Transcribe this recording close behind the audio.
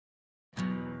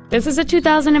This is a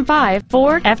 2005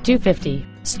 Ford F-250.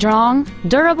 Strong,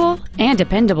 durable, and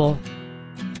dependable.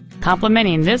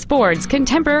 Complementing this Ford's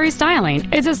contemporary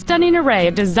styling is a stunning array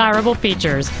of desirable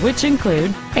features, which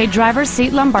include a driver's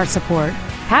seat lumbar support,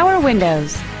 power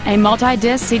windows, a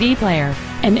multi-disc CD player,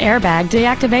 an airbag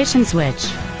deactivation switch,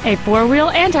 a four-wheel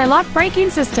anti-lock braking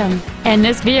system, and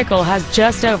this vehicle has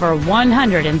just over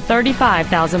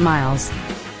 135,000 miles.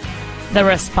 The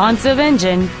responsive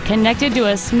engine, connected to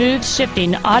a smooth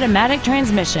shifting automatic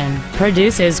transmission,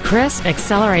 produces crisp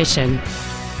acceleration.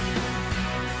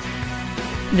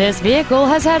 This vehicle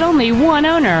has had only one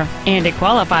owner, and it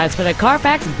qualifies for the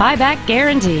Carfax buyback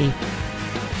guarantee.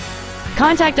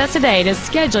 Contact us today to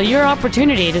schedule your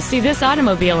opportunity to see this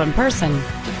automobile in person.